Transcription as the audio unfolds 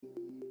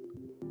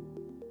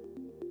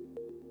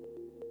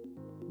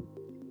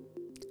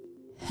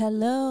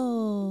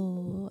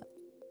Hello,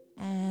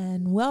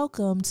 and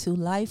welcome to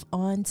Life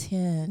on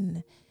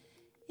 10.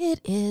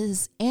 It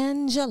is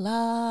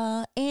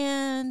Angela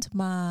and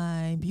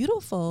my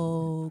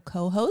beautiful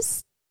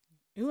co-host.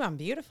 Ooh, I'm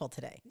beautiful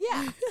today.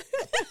 Yeah.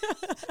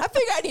 I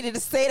figured I needed to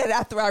say that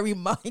after I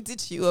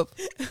reminded you of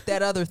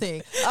that other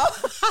thing.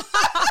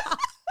 Oh.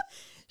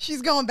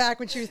 She's going back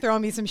when she was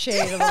throwing me some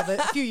shade a little bit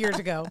a few years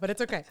ago, but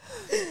it's okay.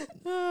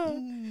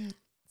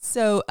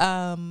 So,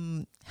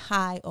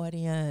 hi,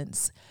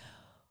 audience.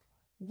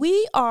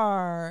 We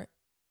are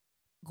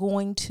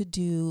going to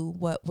do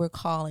what we're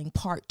calling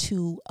part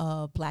 2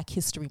 of Black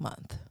History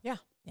Month. Yeah.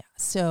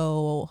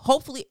 So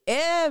hopefully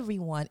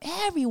everyone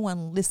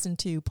listened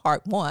to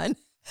part 1.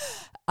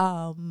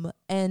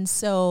 And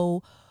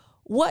so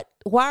why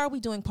are we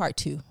doing part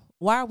 2?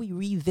 Why are we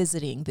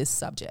revisiting this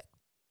subject?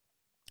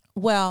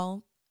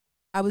 Well,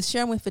 I was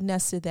sharing with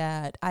Vanessa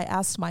that I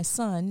asked my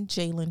son,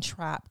 Jalen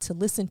Trapp, to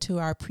listen to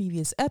our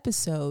previous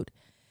episode,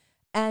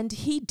 and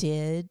he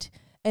did.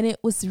 And it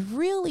was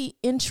really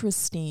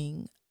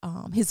interesting,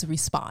 his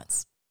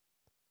response.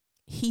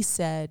 He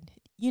said,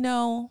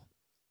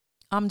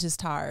 I'm just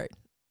tired.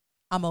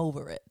 I'm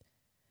over it.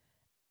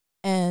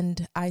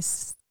 And I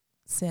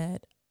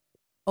said,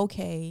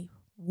 okay,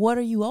 what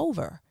are you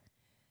over?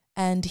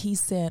 And he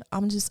said,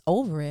 I'm just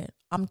over it.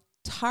 I'm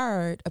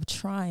tired of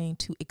trying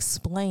to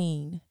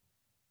explain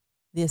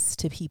this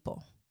to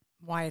people.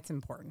 Why it's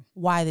important.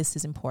 Why this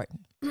is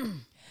important.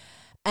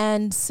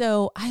 And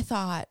so I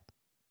thought,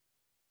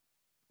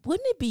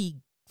 wouldn't it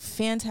be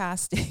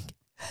fantastic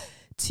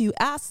to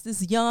ask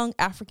this young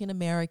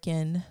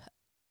African-American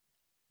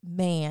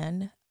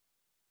man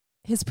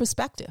his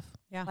perspective?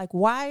 Yeah. Like,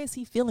 why is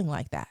he feeling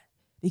like that?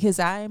 Because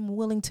I'm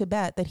willing to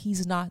bet that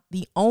he's not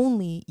the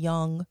only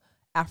young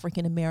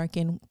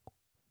African-American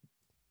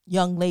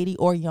young lady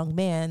or young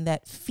man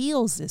that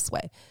feels this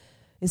way.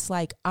 It's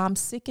like, I'm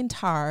sick and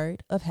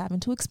tired of having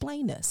to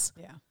explain this.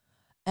 Yeah.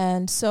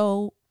 And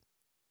so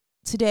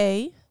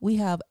today we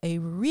have a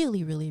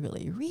really, really,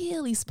 really,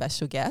 really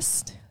special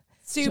guest.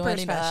 Super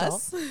special.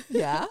 Us.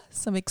 Yeah,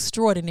 some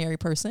extraordinary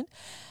person.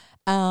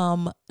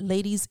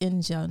 Ladies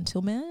and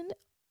gentlemen,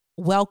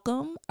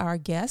 welcome our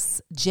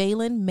guest,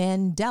 Jalen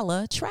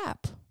Mandela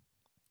Trapp.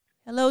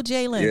 Hello,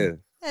 Jalen. Yeah.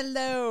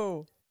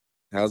 Hello.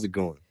 How's it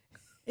going?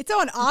 It's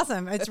going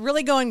awesome. It's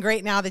really going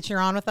great now that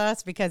you're on with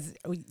us because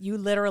you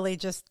literally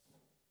just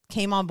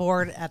came on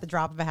board at the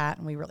drop of a hat,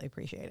 and we really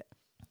appreciate it.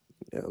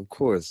 Yeah, of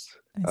course.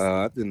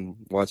 I've been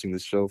watching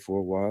this show for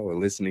a while or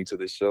listening to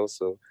this show,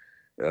 so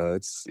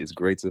it's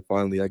great to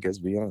finally, I guess,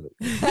 be on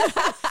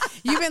it.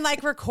 You've been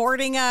like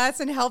recording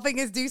us and helping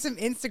us do some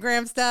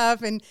Instagram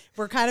stuff, and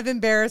we're kind of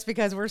embarrassed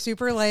because we're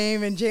super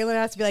lame, and Jalen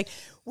has to be like,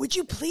 would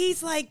you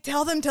please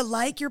tell them to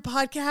like your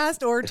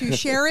podcast or to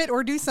share it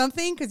or do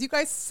something, because you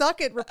guys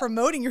suck at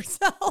promoting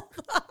yourself.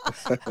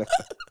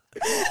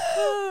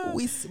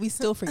 We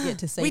still forget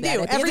to say we that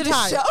do every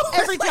time.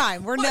 Every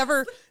time. We're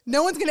never,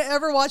 no one's going to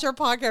ever watch our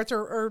podcast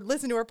or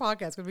listen to our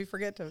podcast because we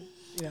forget to,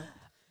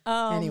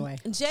 Anyway.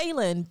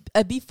 Jalen,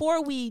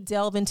 before we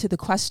delve into the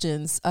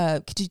questions,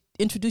 could you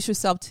introduce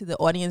yourself to the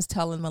audience,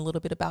 tell them a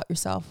little bit about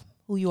yourself,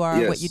 who you are,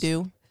 what you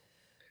do?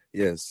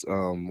 Yes.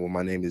 Well,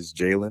 my name is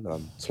Jalen.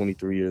 I'm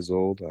 23 years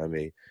old. I'm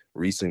a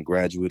recent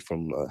graduate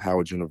from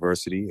Howard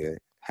University. I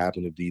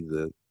happen to be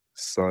the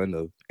son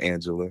of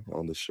Angela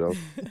on the show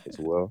as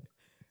well.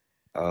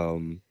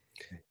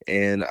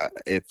 And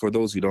for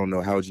those who don't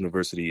know, Howard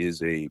University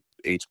is a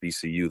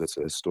HBCU. That's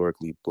a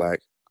historically Black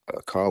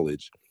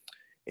college.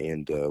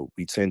 And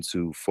we tend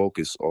to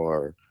focus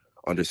our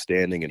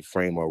understanding and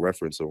frame our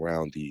reference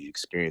around the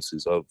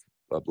experiences of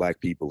Black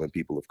people and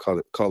people of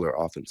color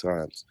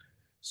oftentimes.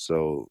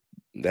 So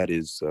that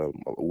is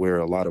where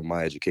a lot of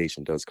my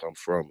education does come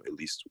from, at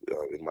least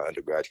in my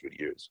undergraduate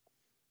years.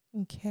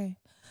 Okay.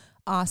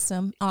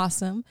 Awesome.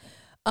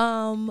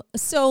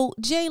 So,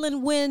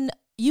 Jalen, when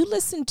you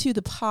listened to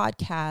the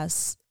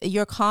podcast,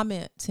 your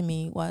comment to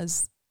me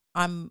was,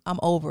 I'm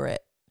over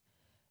it.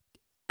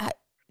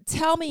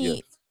 Tell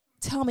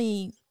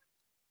me,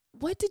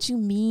 what did you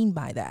mean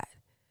by that?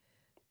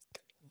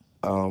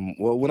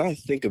 Well, when I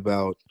think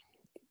about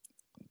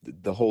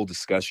the whole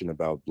discussion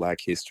about Black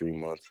History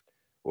Month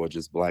or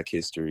just Black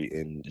history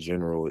in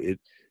general, it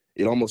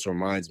almost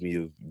reminds me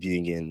of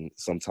being in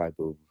some type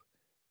of,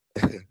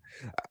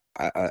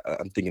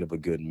 I'm thinking of a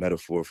good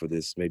metaphor for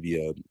this,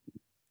 maybe a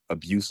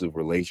abusive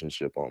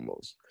relationship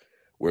almost,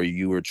 where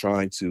you were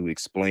trying to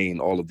explain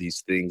all of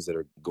these things that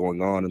are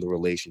going on in the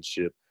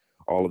relationship,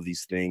 all of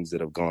these things that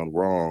have gone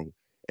wrong,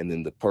 and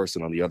then the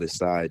person on the other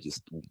side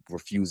just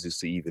refuses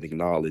to even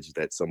acknowledge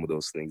that some of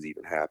those things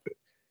even happen.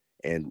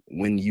 And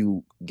when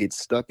you get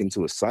stuck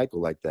into a cycle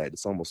like that,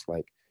 it's almost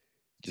like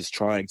just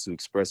trying to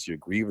express your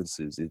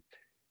grievances.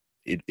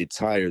 It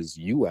tires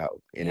you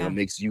out, and it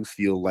makes you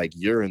feel like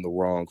you're in the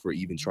wrong for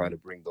even trying to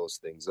bring those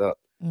things up.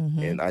 Mm-hmm.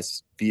 And I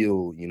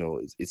feel,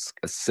 it's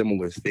a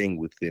similar thing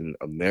within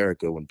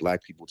America when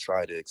Black people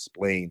try to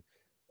explain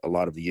a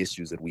lot of the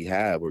issues that we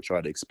have or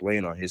try to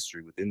explain our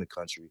history within the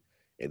country.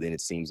 And then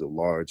it seems a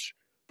large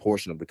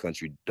portion of the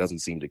country doesn't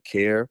seem to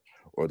care,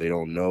 or they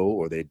don't know,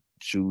 or they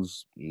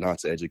choose not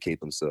to educate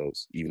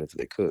themselves, even if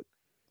they could.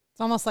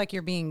 It's almost like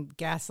you're being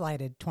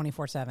gaslighted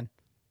 24/7.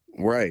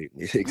 Right.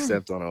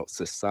 Except on a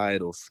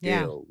societal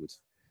scale, which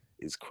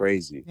is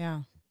crazy.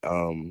 Yeah.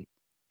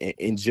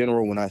 In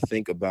general, when I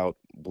think about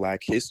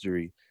Black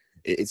history,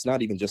 it's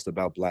not even just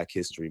about Black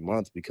History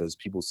Month, because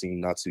people seem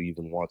not to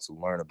even want to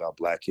learn about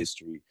Black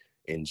history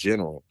in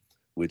general,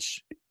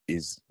 which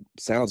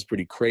sounds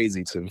pretty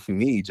crazy to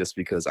me, just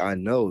because I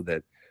know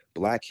that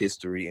Black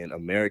history and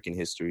American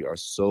history are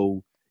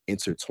so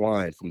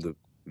intertwined from the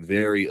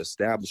very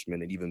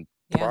establishment and even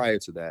prior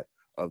to that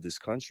of this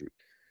country.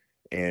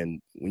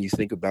 And when you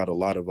think about a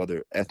lot of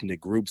other ethnic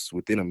groups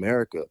within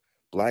America,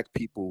 Black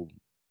people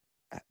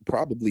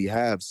probably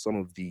have some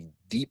of the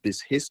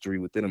deepest history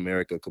within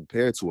America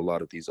compared to a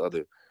lot of these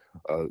other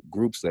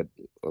groups that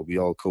we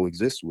all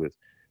coexist with,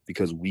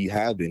 because we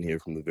have been here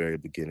from the very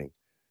beginning.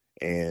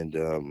 And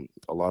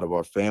a lot of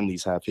our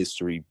families have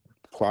history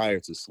prior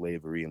to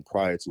slavery and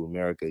prior to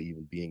America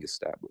even being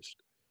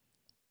established.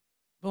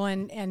 Well,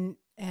 and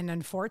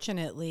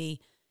unfortunately,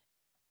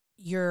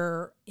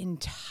 your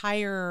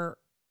entire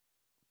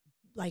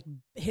like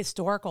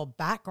historical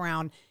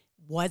background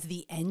was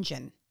the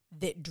engine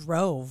that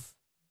drove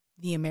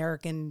the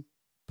American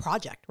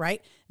project,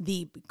 right?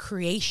 The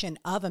creation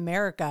of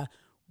America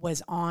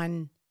was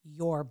on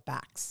your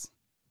backs.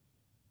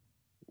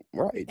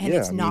 Right. And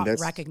it's not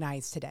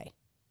recognized today.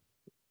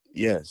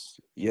 Yes.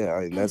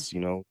 Yeah. And that's,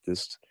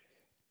 just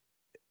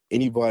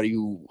anybody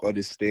who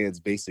understands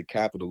basic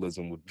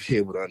capitalism would be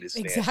able to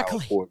understand how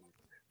important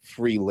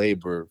free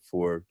labor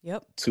for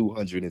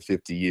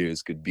 250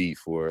 years could be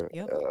for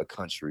a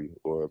country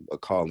or a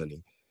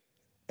colony.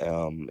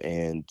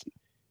 And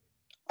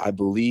I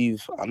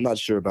believe, I'm not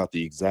sure about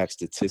the exact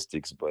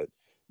statistics, but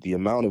the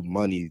amount of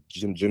money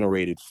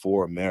generated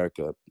for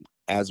America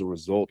as a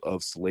result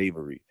of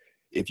slavery,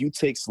 if you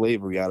take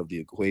slavery out of the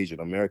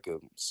equation, America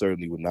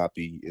certainly would not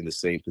be in the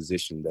same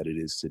position that it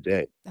is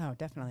today. Oh,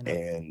 definitely not.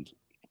 And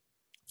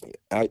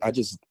I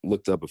just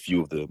looked up a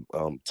few of the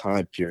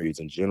time periods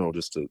in general,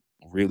 just to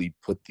really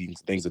put these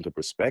things into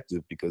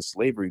perspective, because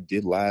slavery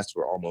did last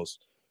for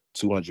almost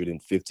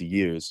 250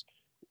 years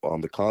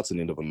on the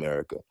continent of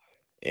America.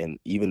 And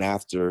even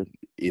after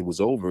it was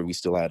over, we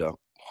still had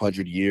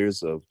 100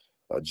 years of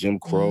Jim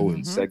Crow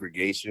and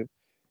segregation.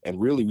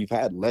 And really, we've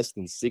had less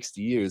than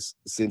 60 years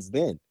since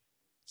then.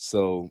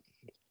 So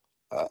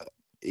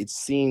it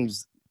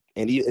seems,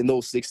 and in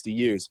those 60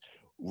 years,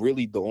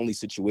 really the only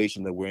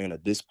situation that we're in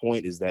at this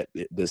point is that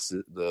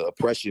the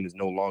oppression is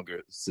no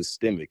longer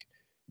systemic.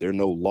 There are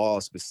no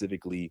laws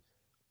specifically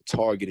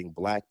targeting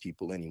Black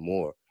people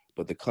anymore.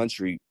 But the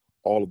country,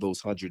 all of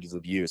those hundreds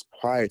of years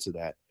prior to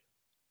that,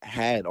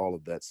 had all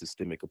of that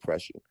systemic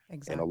oppression.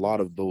 Exactly. And a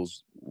lot of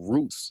those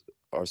roots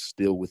are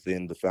still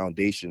within the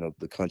foundation of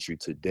the country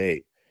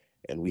today.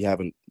 And we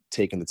haven't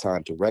taken the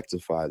time to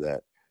rectify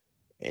that.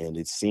 And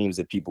it seems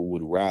that people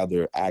would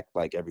rather act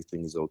like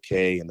everything is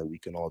okay and that we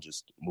can all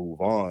just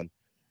move on,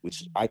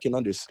 which I can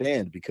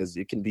understand, because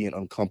it can be an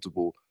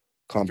uncomfortable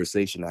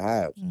conversation to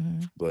have.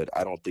 But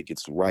I don't think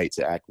it's right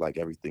to act like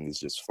everything is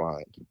just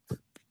fine.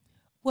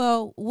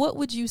 Well, what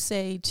would you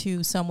say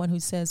to someone who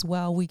says,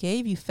 well, we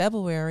gave you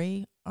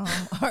February,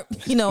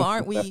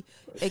 aren't we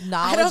acknowledging?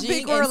 I don't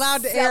think we're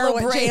allowed to air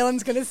what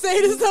Jalen's going to say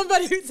to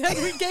somebody who said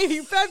we gave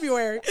you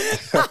February.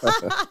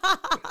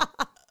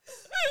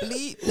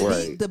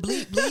 Bleep, the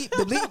bleep,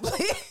 the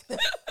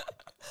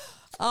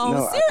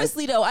bleep.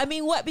 Seriously though, I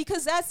mean,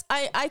 because that's,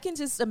 I can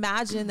just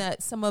imagine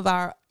that some of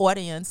our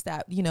audience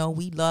that,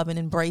 we love and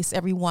embrace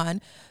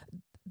everyone,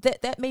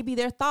 that may be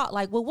their thought,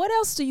 like, well, what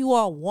else do you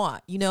all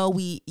want?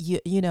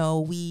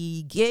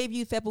 We gave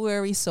you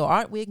February, so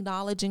aren't we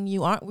acknowledging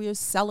you? Aren't we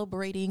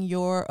celebrating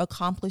your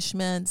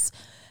accomplishments?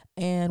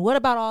 And what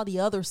about all the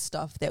other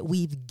stuff that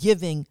we've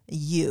given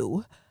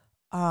you?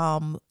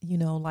 I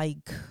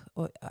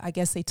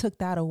guess they took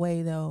that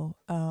away though.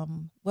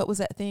 What was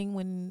that thing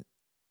when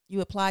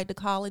you applied to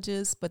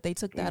colleges, but they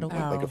took that away?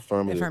 Like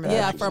affirmative action.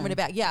 Yeah, affirmative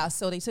action. Yeah,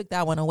 so they took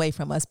that one away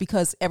from us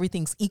because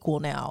everything's equal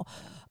now.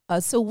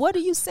 So what do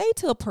you say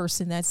to a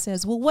person that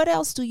says, well, what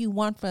else do you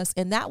want from us?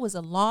 And that was a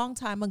long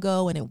time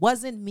ago, and it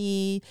wasn't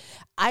me.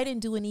 I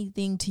didn't do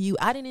anything to you.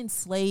 I didn't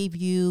enslave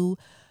you.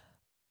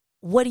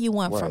 What do you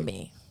want from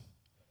me?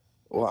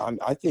 Well,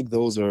 I think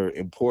those are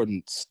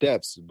important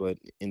steps, but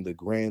in the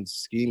grand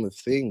scheme of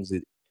things,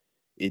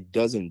 it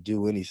doesn't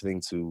do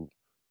anything to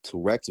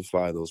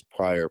rectify those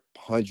prior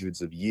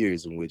hundreds of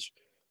years in which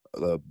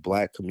the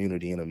Black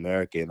community in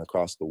America and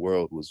across the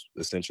world was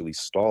essentially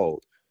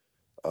stalled.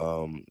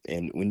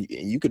 And when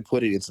you could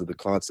put it into the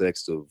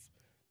context of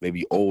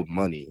maybe old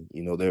money,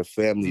 there are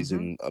families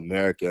in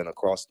America and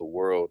across the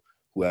world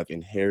who have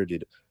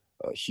inherited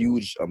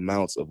huge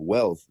amounts of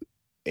wealth,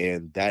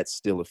 and that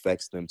still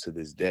affects them to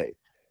this day.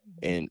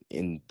 And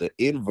in the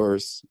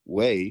inverse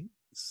way,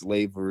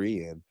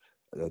 slavery and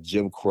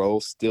Jim Crow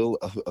still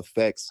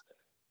affects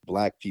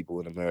Black people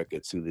in America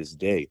to this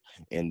day.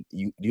 And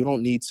you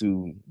don't need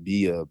to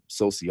be a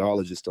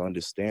sociologist to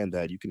understand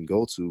that. You can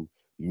go to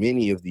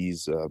many of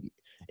these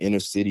inner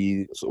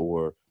cities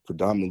or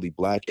predominantly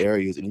Black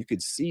areas, and you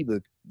could see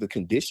the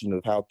condition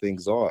of how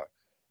things are.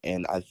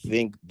 And I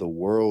think the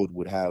world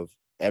would have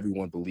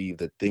everyone believe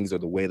that things are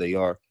the way they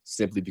are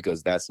simply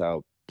because that's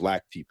how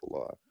Black people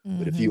are.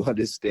 But if you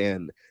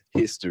understand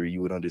history,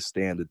 you would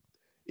understand that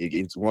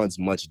it runs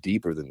much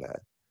deeper than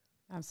that.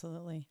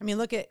 Absolutely. I mean,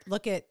 look at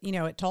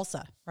at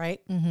Tulsa, right?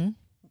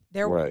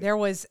 There Right. there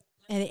was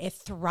a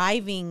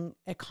thriving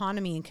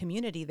economy and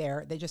community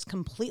there that just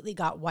completely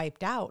got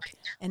wiped out,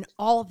 and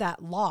all of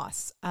that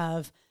loss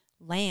of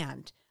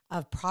land,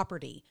 of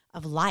property,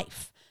 of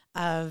life,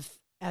 of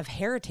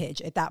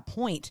heritage at that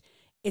point.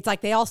 It's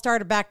like they all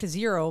started back to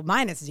zero,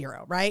 minus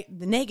zero, right?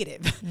 The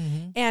negative.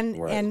 And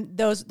Right. and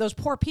those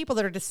poor people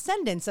that are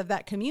descendants of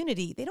that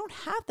community, they don't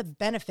have the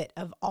benefit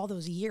of all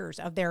those years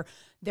of their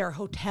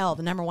hotel,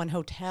 the #1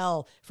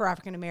 hotel for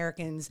African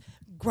Americans,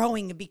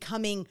 growing and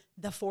becoming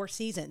the Four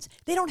Seasons.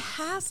 They don't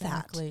have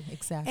that.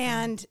 Exactly.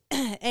 And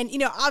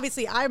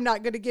obviously I'm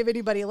not going to give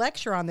anybody a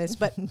lecture on this,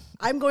 but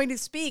I'm going to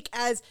speak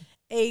as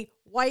a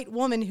white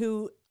woman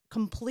who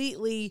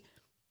completely,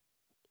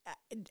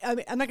 I'm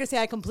not going to say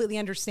I completely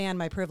understand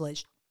my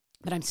privilege,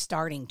 but I'm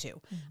starting to.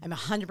 I'm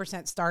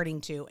 100%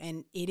 starting to.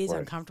 And it is Right.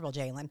 uncomfortable,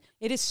 Jalen.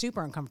 It is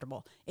super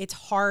uncomfortable. It's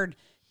hard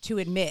to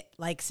admit,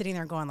 like sitting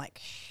there going like,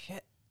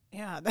 shit,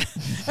 yeah.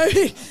 I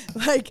mean,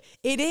 like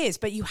it is,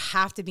 but you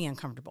have to be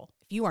uncomfortable.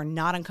 If you are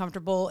not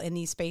uncomfortable in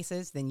these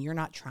spaces, then you're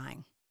not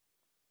trying.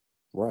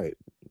 Right.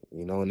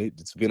 And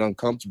it's been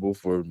uncomfortable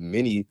for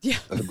many Yeah.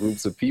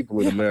 groups of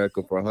people in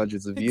America for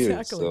hundreds of years.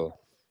 Exactly. So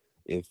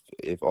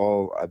if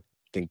all I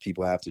think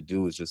people have to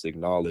do is just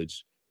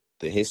acknowledge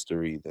the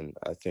history, then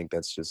I think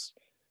it's just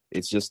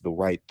the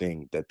right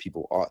thing that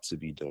people ought to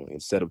be doing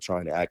instead of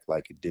trying to act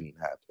like it didn't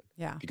happen.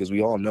 Yeah. Because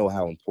we all know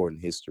how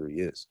important history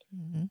is.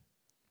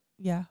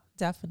 Yeah,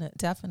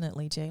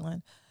 definitely,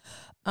 Jalen.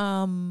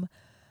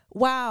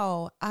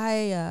 Wow,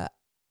 I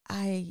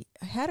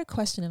had a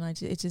question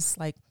and it just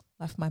like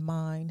left my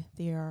mind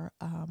there.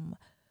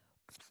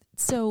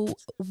 So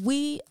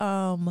we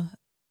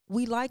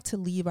like to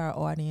leave our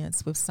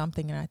audience with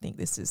something, and I think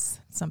this is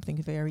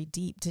something very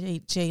deep,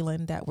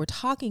 Jalen, that we're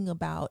talking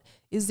about.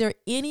 Is there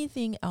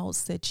anything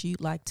else that you'd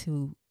like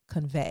to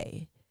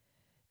convey?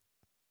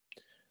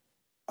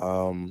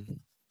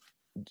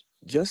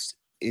 Just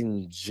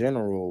in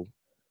general,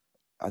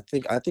 I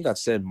think I've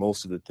said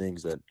most of the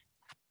things that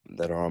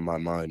are on my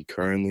mind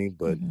currently,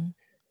 but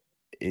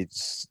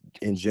it's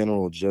in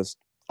general just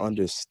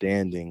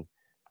understanding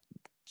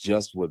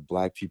just what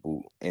Black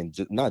people, and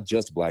not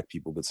just Black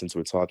people, but since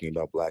we're talking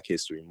about Black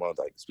History Month,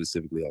 like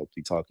specifically I'll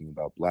be talking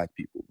about Black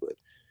people, but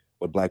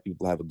what Black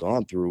people have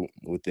gone through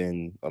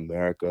within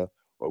America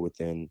or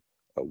within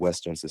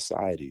Western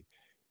society.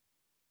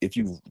 If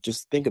you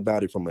just think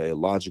about it from a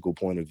logical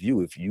point of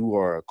view, if you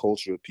are a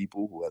culture of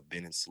people who have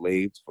been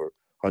enslaved for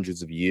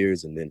hundreds of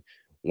years, and then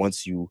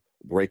once you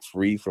break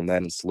free from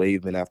that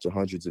enslavement after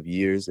hundreds of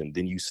years, and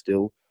then you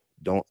still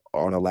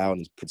aren't allowed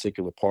in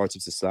particular parts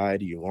of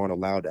society, you aren't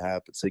allowed to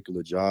have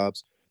particular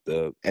jobs,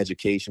 the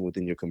education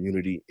within your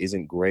community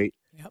isn't great.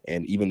 Yep.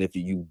 And even if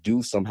you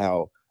do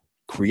somehow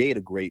create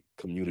a great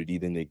community,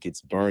 then it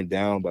gets burned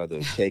down by the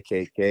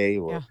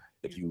KKK, or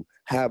if you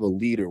have a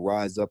leader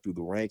rise up through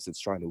the ranks that's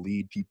trying to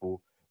lead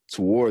people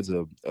towards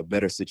a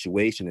better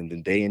situation, and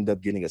then they end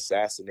up getting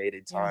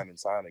assassinated time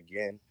and time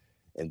again.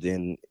 And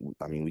then,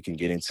 I mean, we can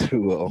get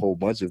into a whole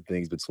bunch of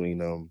things between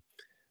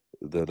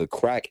the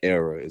crack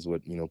era is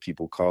what,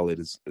 people call it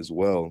as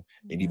well.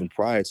 And even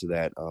prior to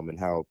that, and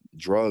how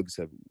drugs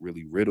have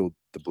really riddled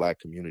the Black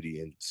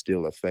community and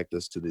still affect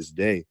us to this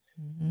day.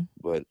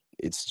 But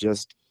it's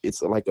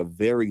like a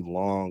very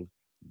long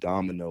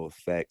domino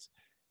effect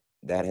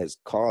that has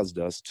caused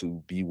us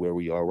to be where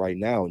we are right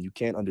now. And you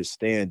can't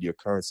understand your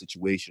current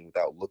situation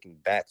without looking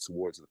back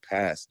towards the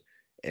past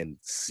and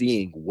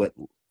seeing what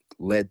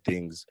led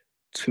things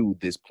to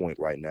this point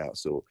right now.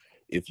 So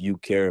if you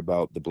care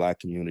about the Black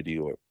community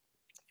or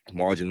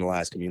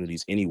marginalized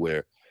communities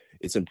anywhere,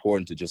 it's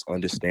important to just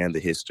understand the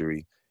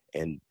history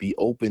and be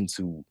open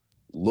to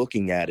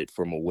looking at it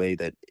from a way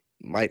that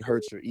might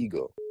hurt your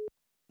ego.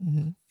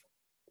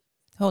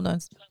 Hold on.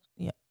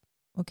 Yeah.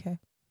 Okay.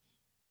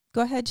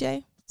 Go ahead,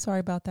 Jay. Sorry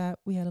about that.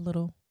 We had a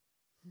little.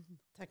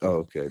 Oh,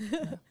 okay.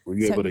 Were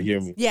you able to hear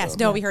me? Yes.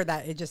 No, we heard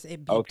that. It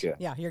beeped. Okay.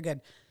 Yeah, you're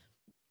good.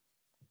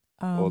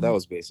 Well, that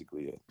was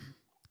basically it.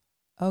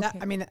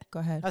 Okay. Go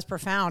ahead. That's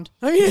profound.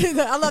 I mean,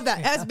 I love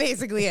that. That's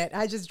basically it.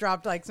 I just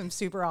dropped like some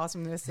super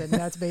awesomeness, and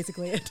that's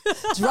basically it.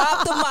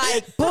 Drop the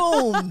mic.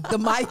 Boom. The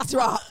mic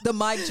drop. The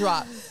mic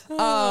drop.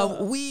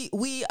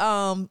 We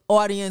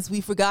audience, we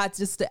forgot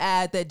just to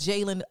add that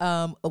Jalen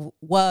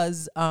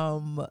was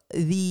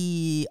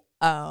the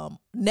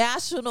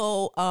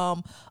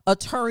national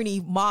attorney,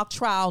 mock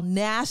trial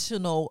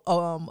national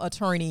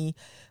attorney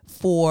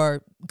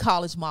for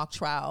college mock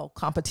trial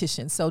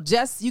competition. So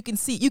just you can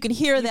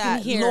hear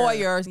that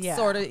lawyer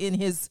sort of in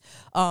his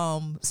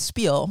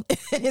spiel,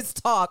 in his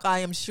talk, I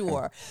am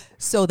sure.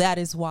 So that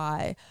is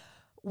why.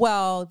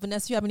 Well,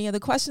 Vanessa, you have any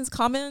other questions,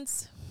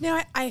 comments?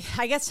 Now,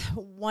 I guess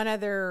one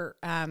other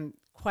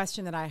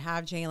question that I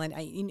have,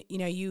 Jalen,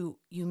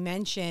 you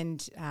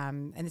mentioned,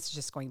 and this is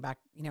just going back,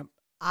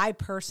 I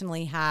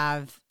personally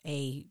have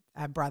a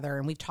brother,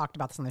 and we've talked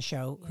about this on the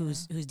show,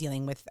 who's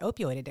dealing with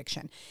opioid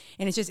addiction.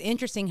 And it's just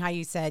interesting how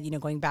you said,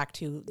 going back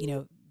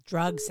to,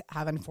 drugs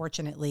have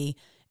unfortunately,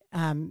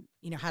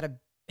 had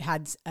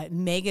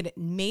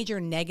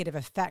major negative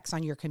effects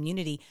on your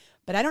community.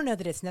 But I don't know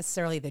that it's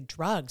necessarily the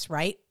drugs,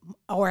 right?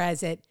 Or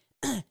is it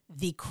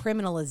the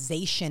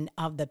criminalization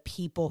of the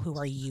people who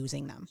are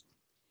using them?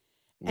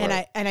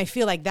 Right. And I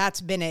feel like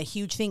that's been a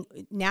huge thing.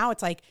 Now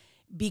it's like,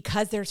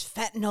 because there's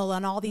fentanyl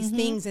and all these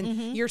things,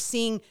 and you're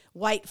seeing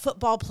white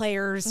football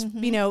players,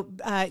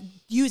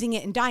 using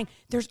it and dying.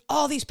 There's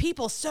all these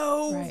people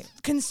so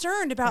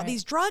concerned about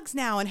these drugs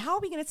now, and how are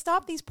we going to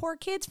stop these poor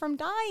kids from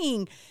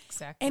dying?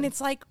 Exactly. And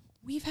it's like,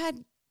 we've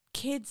had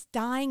kids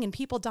dying and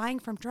people dying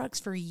from drugs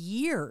for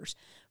years,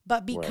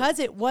 but because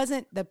it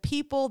wasn't the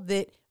people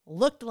that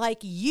looked like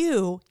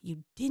you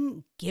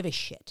didn't give a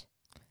shit.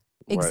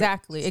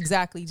 Exactly.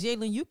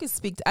 Jalen, you could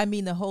speak to,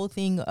 the whole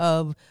thing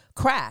of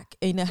crack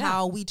and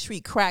how we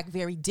treat crack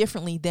very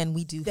differently than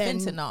we do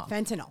fentanyl.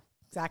 Fentanyl,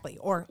 exactly.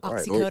 Or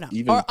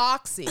oxycodone. Or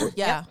oxy,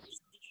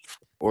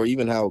 Or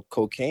even how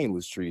cocaine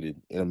was treated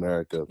in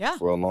America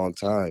for a long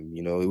time.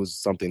 It was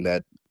something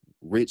that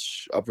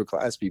rich upper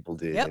class people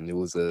did, and it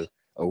was a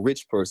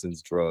rich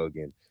person's drug,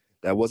 and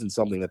that wasn't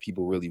something that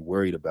people really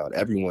worried about.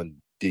 Everyone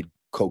did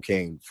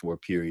cocaine for a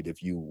period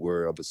if you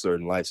were of a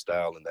certain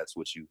lifestyle and that's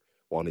what you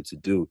wanted to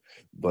do.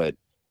 But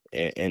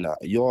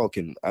y'all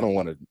can, I don't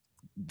want to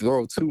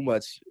throw too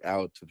much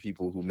out to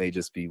people who may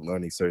just be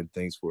learning certain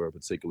things for a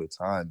particular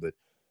time, but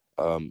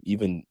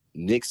even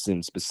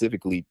Nixon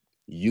specifically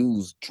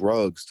used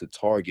drugs to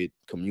target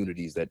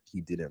communities that he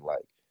didn't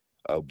like,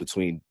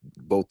 between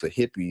both the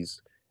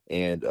hippies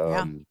and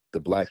the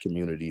Black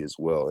community as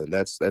well. And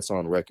that's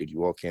on record.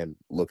 You all can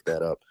look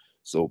that up.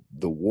 So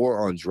the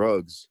war on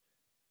drugs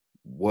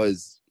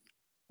was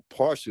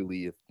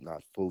partially, if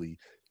not fully,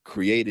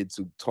 created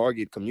to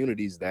target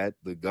communities that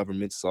the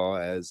government saw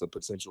as a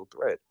potential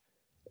threat.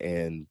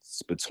 And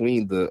it's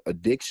between the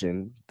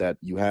addiction that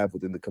you have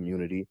within the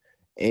community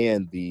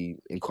and the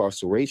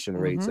incarceration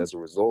rates as a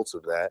result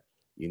of that,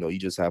 you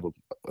just have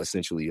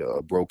essentially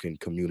a broken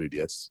community.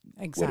 That's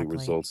what it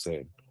results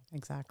in.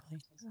 Exactly.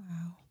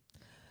 Wow.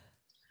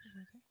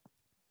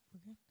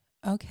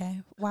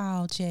 Okay.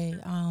 Wow, Jay.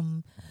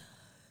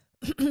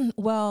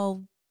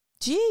 Well,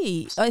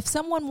 gee, if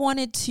someone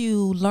wanted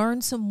to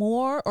learn some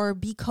more or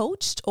be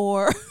coached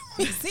or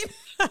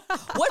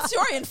what's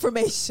your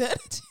information?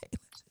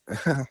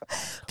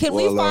 Can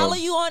we follow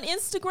you on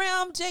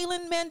Instagram,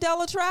 Jalen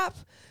Mandela Trap?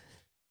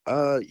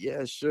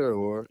 Yeah, sure.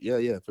 Or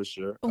yeah, for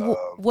sure.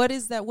 What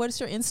is that? What is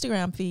your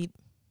Instagram feed?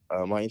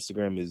 My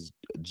Instagram is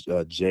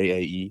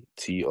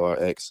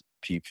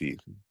JAETRXPP.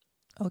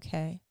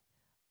 Okay.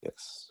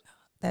 Yes.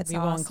 We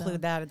will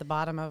include that at the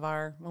bottom of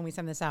when we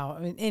send this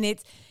out. And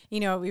it's,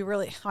 we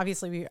really,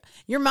 obviously,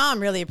 your mom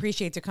really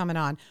appreciates you coming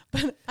on,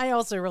 but I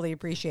also really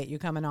appreciate you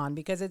coming on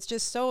because it's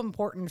just so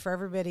important for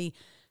everybody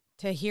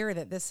to hear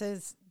that this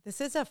is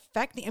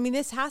affecting,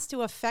 this has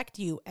to affect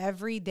you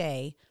every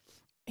day.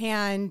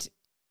 And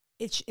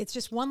it's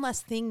just one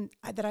less thing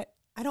that I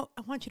don't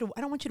want you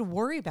to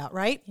worry about,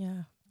 right?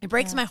 Yeah. It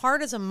breaks my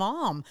heart as a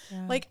mom.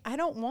 Yeah. Like, I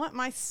don't want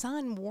my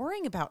son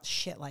worrying about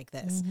shit like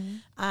this.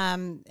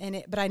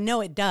 But I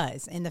know it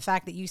does. And the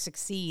fact that you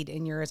succeed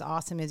and you're as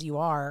awesome as you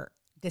are,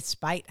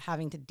 despite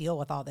having to deal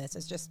with all this,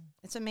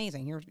 it's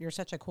amazing. You're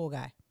such a cool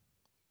guy.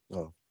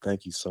 Oh,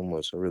 thank you so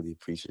much. I really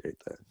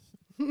appreciate that.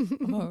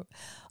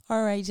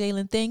 All right,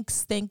 Jalen,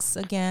 thanks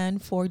again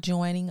for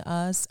joining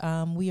us.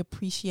 We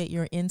appreciate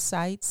your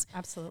insights.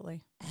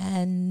 Absolutely.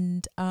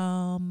 And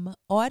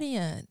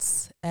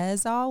audience,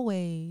 as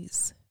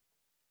always,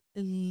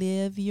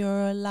 live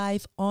your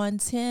life on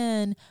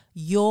 10,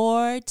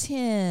 your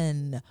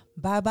 10.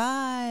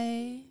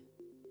 Bye-bye.